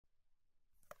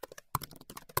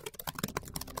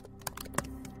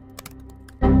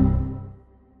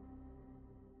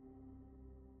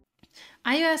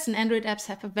iOS and Android apps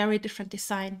have a very different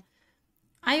design.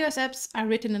 iOS apps are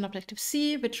written in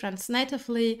Objective-C, which runs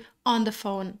natively on the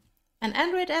phone. And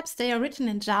Android apps, they are written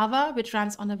in Java, which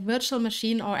runs on a virtual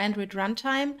machine or Android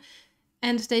runtime,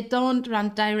 and they don't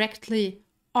run directly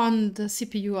on the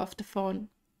CPU of the phone.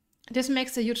 This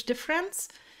makes a huge difference,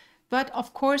 but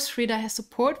of course Frida has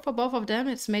support for both of them.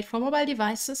 It's made for mobile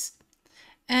devices.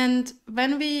 And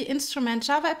when we instrument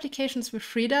Java applications with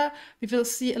Frida, we will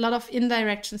see a lot of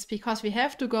indirections because we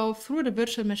have to go through the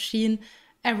virtual machine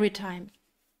every time.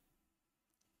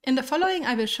 In the following,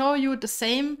 I will show you the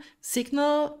same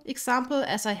Signal example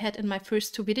as I had in my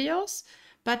first two videos,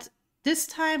 but this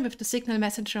time with the Signal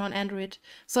Messenger on Android,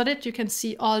 so that you can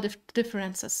see all the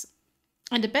differences.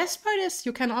 And the best part is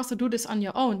you can also do this on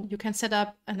your own. You can set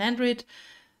up an Android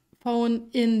phone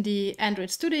in the Android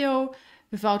Studio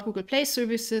without Google Play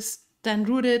services, then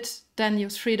root it, then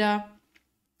use Frida,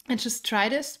 and just try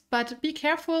this. But be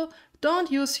careful,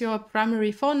 don't use your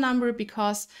primary phone number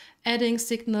because adding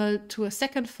Signal to a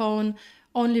second phone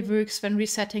only works when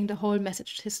resetting the whole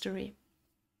message history.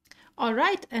 All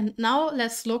right, and now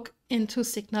let's look into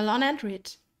Signal on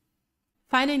Android.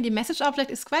 Finding the message object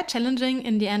is quite challenging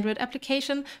in the Android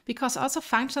application because also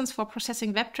functions for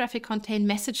processing web traffic contain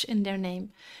message in their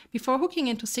name. Before hooking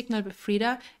into Signal with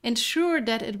Frida, ensure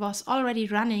that it was already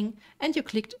running and you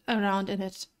clicked around in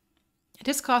it.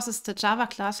 This causes the Java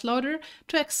class loader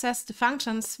to access the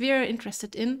functions we are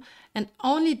interested in, and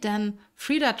only then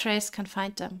frida-trace can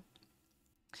find them.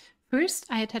 First,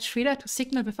 I attach Frida to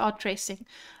Signal without tracing.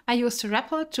 I use the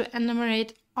REPL to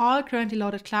enumerate all currently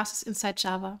loaded classes inside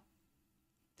Java.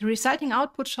 The resulting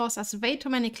output shows us way too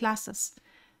many classes.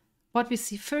 What we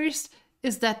see first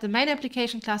is that the main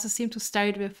application classes seem to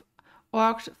start with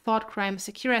org, thought crime,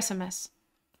 secure SMS.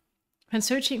 When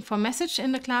searching for message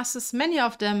in the classes, many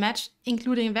of them match,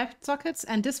 including WebSockets,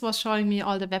 and this was showing me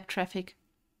all the web traffic.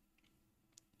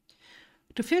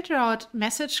 To filter out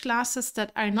message classes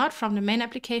that are not from the main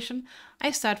application,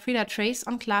 I start frida-trace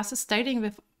on classes starting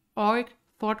with org,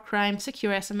 thought crime,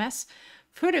 secure SMS,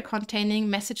 further containing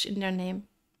message in their name.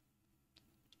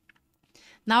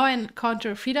 Now I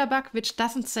encounter a Frida bug which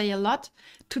doesn't say a lot.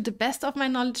 To the best of my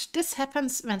knowledge, this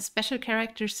happens when special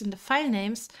characters in the file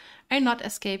names are not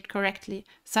escaped correctly,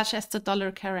 such as the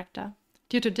 $ character.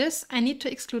 Due to this, I need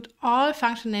to exclude all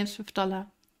function names with $.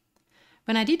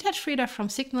 When I detach Frida from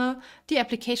Signal, the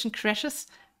application crashes,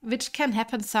 which can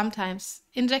happen sometimes.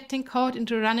 Injecting code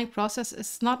into a running process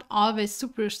is not always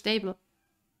super stable.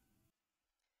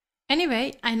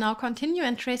 Anyway, I now continue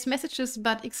and trace messages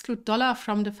but exclude $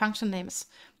 from the function names.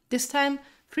 This time,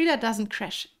 Frida doesn't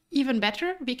crash. Even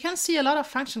better, we can see a lot of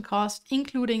function calls,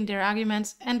 including their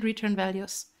arguments and return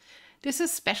values. This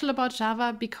is special about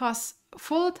Java because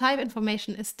full type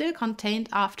information is still contained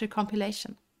after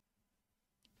compilation.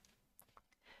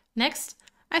 Next,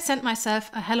 I send myself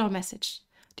a hello message.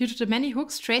 Due to the many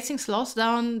hooks, tracing slows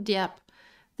down the app.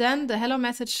 Then the hello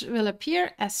message will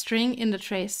appear as string in the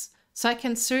trace, so I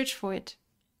can search for it.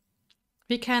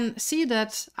 We can see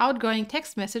that outgoing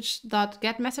text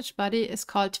message.getMessageBody is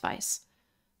called twice.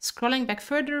 Scrolling back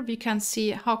further, we can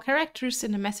see how characters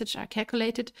in the message are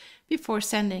calculated before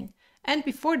sending. And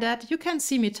before that, you can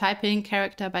see me typing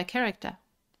character by character.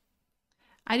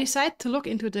 I decide to look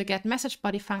into the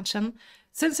getMessageBody function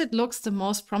since it looks the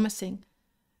most promising,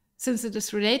 since it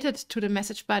is related to the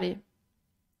message body.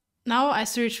 Now I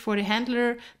search for the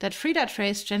handler that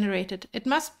frida-trace generated. It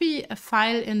must be a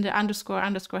file in the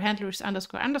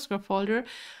 __handlers___ folder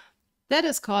that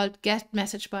is called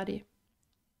getMessageBody.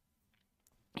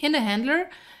 In the handler,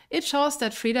 it shows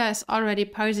that Frida is already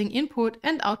parsing input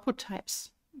and output types.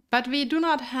 But we do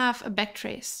not have a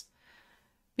backtrace.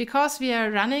 Because we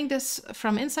are running this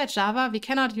from inside Java, we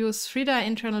cannot use Frida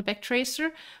internal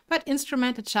backtracer, but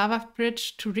instrument a Java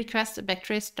bridge to request a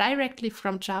backtrace directly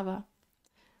from Java.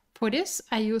 For this,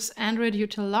 I use Android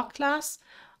util log class,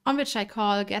 on which I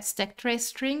call getStackTrace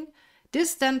string.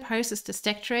 This then parses the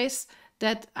stack trace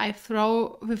that I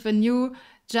throw with a new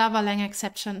Java lang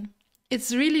exception.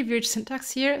 It's really weird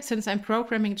syntax here, since I'm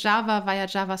programming Java via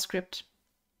JavaScript.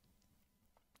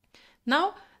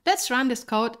 Now, let's run this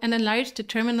code and enlarge the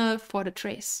terminal for the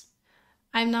trace.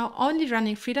 I'm now only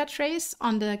running frida-trace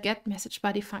on the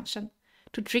getMessageBody function.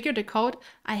 To trigger the code,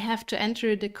 I have to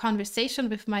enter the conversation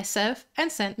with myself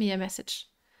and send me a message.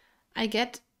 I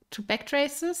get two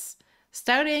backtraces,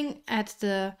 starting at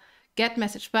the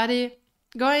getMessageBody,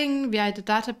 going via the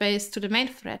database to the main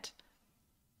thread.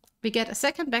 We get a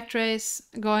second backtrace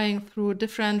going through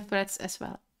different threads as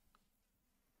well.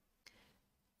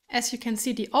 As you can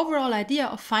see, the overall idea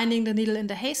of finding the needle in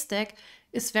the haystack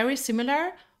is very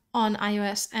similar, on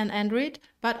iOS and Android,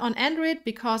 but on Android,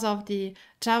 because of the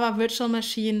Java virtual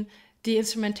machine, the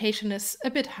instrumentation is a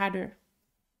bit harder.